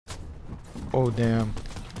Oh damn.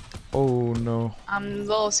 Oh no. I'm a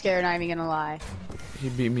little scared, not even gonna lie. He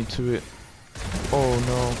beat me to it. Oh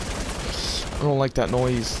no. I don't like that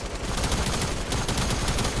noise.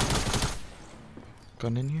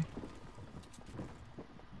 Gun in here?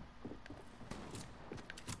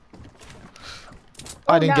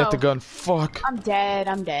 Oh, I didn't no. get the gun. Fuck. I'm dead.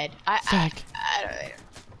 I'm dead. Fuck.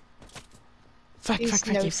 Fuck.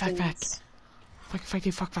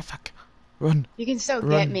 Run. You can still Run.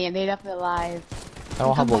 get me and they'd up alive. I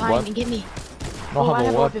don't have a weapon. And get me. I don't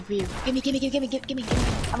have a weapon. For you. Give me. I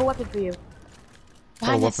have a weapon for you. I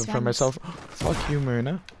have a weapon for myself. Fuck you,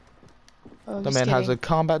 Marina. Oh, The man has a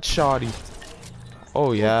combat shotty.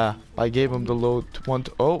 Oh yeah, I gave him the low one.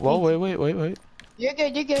 Oh, well, wait. You're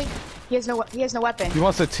good. He has no weapon. He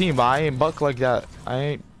wants a team, but I ain't buck like that. I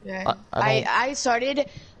ain't. Yeah. I started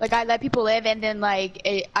like I let people live, and then like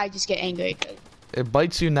I just get angry. It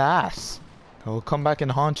bites you in the ass. It'll come back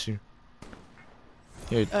and haunt you.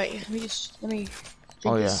 Here. Alright, let me.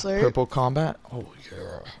 Oh yeah, this slurp. purple combat. Oh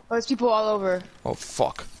yeah. Oh, there's people all over. Oh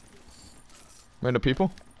fuck. Random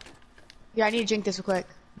people? Yeah, I need to drink this real quick.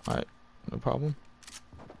 Alright, no problem.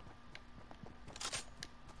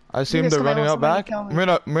 I see him. They're running out back.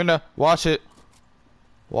 Marina, watch it.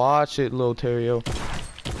 Watch it, little Terrio.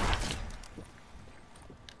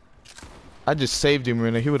 I just saved you,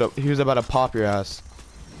 Marina. He was about to pop your ass.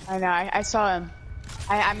 I know. I saw him.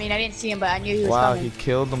 I mean, I didn't see him, but I knew he was wow, coming. he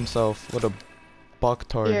killed himself. What a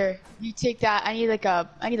bucktard. Here, you take that. I need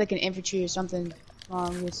like an infantry or something.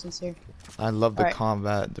 Long distance here. I love the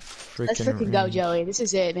combat. The freaking. Let's freaking go, Joey. This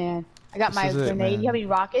is it, man. I got my grenade. You have any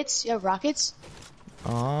rockets? You have rockets?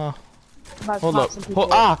 Hold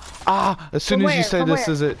up. As soon as you say this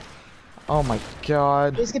is it. Oh my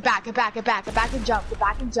god. Just get back and jump. We're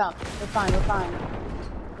fine.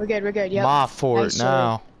 We're good. Yep. My fort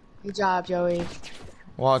now. Good job, Joey.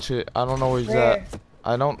 Watch it. I don't know where he's at.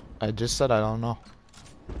 I just said I don't know.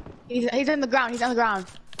 He's on the ground.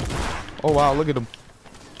 Oh wow, look at him.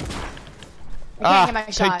 I can't hit my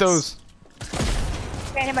shots. Take those.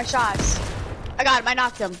 Can't hit my shots. I got him. I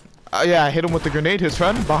knocked him. Yeah, I hit him with the grenade. His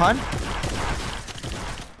friend behind.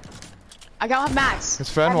 I don't have mats. His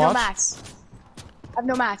friend, I watch. have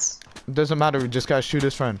no mats. It doesn't matter. We just gotta shoot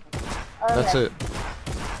his friend. Okay. That's it.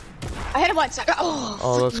 I hit him once.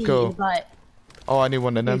 Oh, let's go. Oh, I need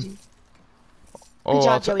one of them. Oh,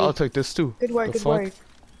 I'll take this too. Good work.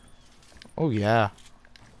 Oh yeah.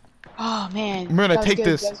 Oh man. Marina, take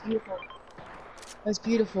this. That's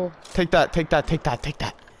beautiful. Take that.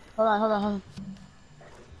 Hold on.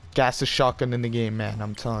 Gas the shotgun in the game, man.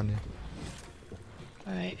 I'm telling you.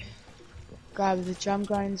 Alright. Grab the jump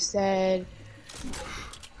gun instead.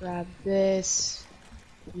 Grab this.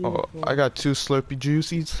 Beautiful. Oh, I got 2 Slurpee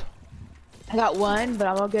Juicies. I got 1, but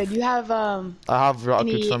I'm all good. You have I have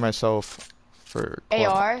rockets for myself. For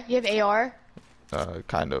AR? You have AR?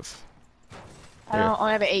 Kind of. I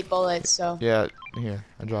only have 8 bullets, so. Yeah, here.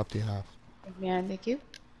 I dropped you half. Man, thank you.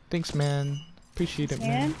 Thanks, man. Appreciate it,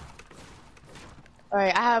 man.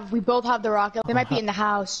 Alright, we both have the rocket. They might be in the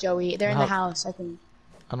house, Joey. They're in the house, I think.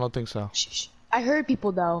 I don't think so. Shh. I heard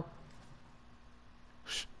people though.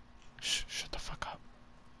 Shh. Shut the fuck up.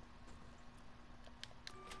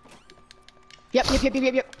 Yep.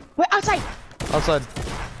 Wait, outside! Outside.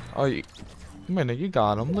 Oh, you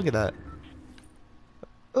got him. Look at that.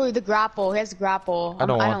 Ooh, the grapple. He has the grapple. I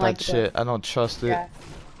don't want that shit. I don't trust it.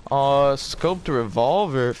 Scoped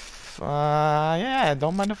revolver. Yeah,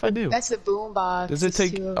 don't mind if I do. That's the boombox. Does it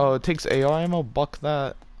take? Oh, it takes AR ammo. Buck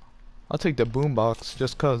that. I'll take the boombox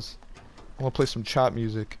just cause. I wanna play some trap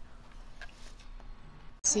music.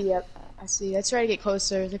 Yep. I see. Let's try to get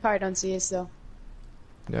closer. They probably don't see us though.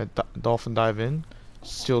 Yeah, dolphin dive in.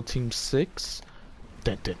 Steal team 6.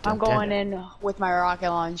 I'm going in with my rocket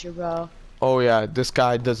launcher, bro. Oh yeah, this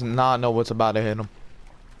guy does not know what's about to hit him.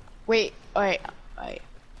 Wait.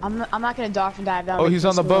 I'm not gonna dolphin dive down. Oh, he's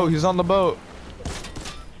on the boat. He's on the boat.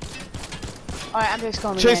 Alright, I'm just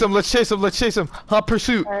going. Chase him. Let's chase him. Hot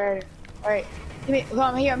pursuit. Alright.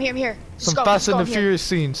 I'm here. Some Fast and the Furious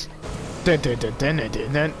scenes. Dun.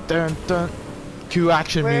 Cue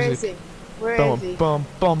action music. Where is he? Bum.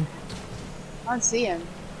 I don't see him.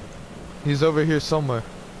 He's over here somewhere.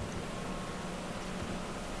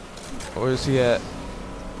 Where is he at?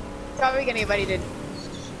 Probably gonna get ready to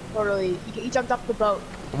totally. He jumped off the boat.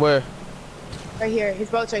 Where? Right here. His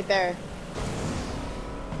boat's right there.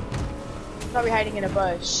 Probably hiding in a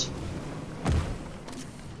bush.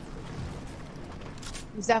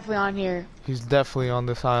 He's definitely on here. He's definitely on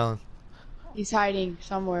this island. He's hiding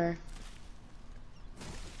somewhere.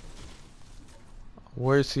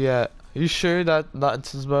 Where's he at? Are you sure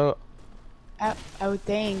that's his boat? I would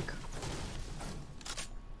think.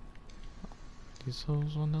 These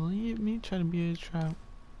hoes wanna leave me, try to be a trap.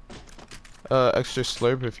 Extra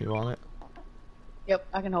slurp if you want it. Yep,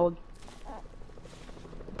 I can hold.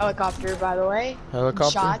 Helicopter, by the way.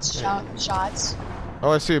 Helicopter? Shots.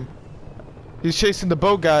 Oh, I see him. He's chasing the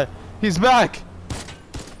boat guy. He's back!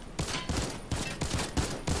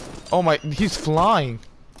 Oh my, he's flying.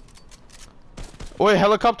 Wait,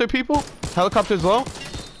 helicopter people? Helicopter's low?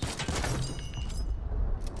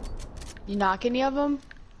 You knock any of them?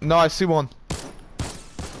 No, I see one.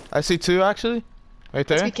 I see two actually. Right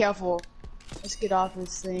there. Let's be careful. Let's get off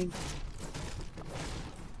this thing.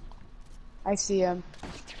 I see him.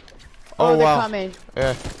 Oh, they're wow. coming.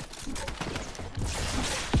 Yeah.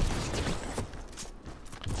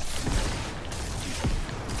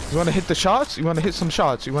 You wanna hit the shots? You wanna hit some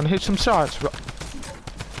shots? You wanna hit some shots?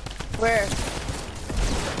 Where?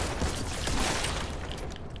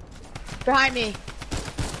 Behind me.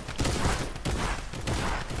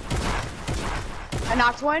 I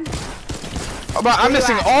knocked one. Oh, but I'm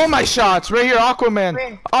missing all my shots. Right here, Aquaman.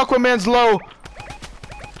 Where? Aquaman's low.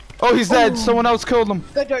 Oh, he's dead. Someone else killed him.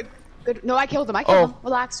 Good. No, I killed him. I killed him.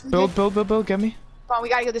 Relax. Build. Get me. Come on, we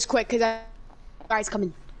gotta go this quick, cause guy's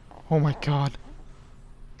coming. Oh my god.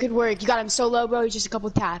 Good work. You got him so low, bro. He's just a couple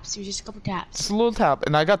taps. It's a little tap.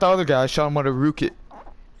 And I got the other guy. I shot him with a rocket.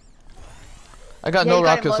 I got no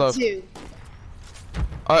rockets left.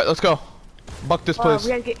 Alright, let's go. Buck this place.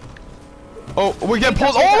 Oh, we're getting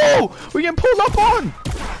pulled. Oh! We're getting pulled up on!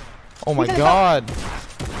 Oh my god.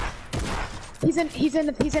 He's in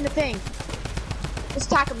the thing.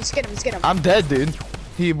 Just attack him, just get him. I'm dead, dude.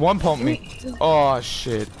 He one-pumped me. Oh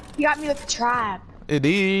shit. He got me with the trap. It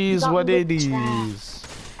is what it is.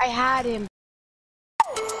 I had him.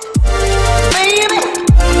 Baby.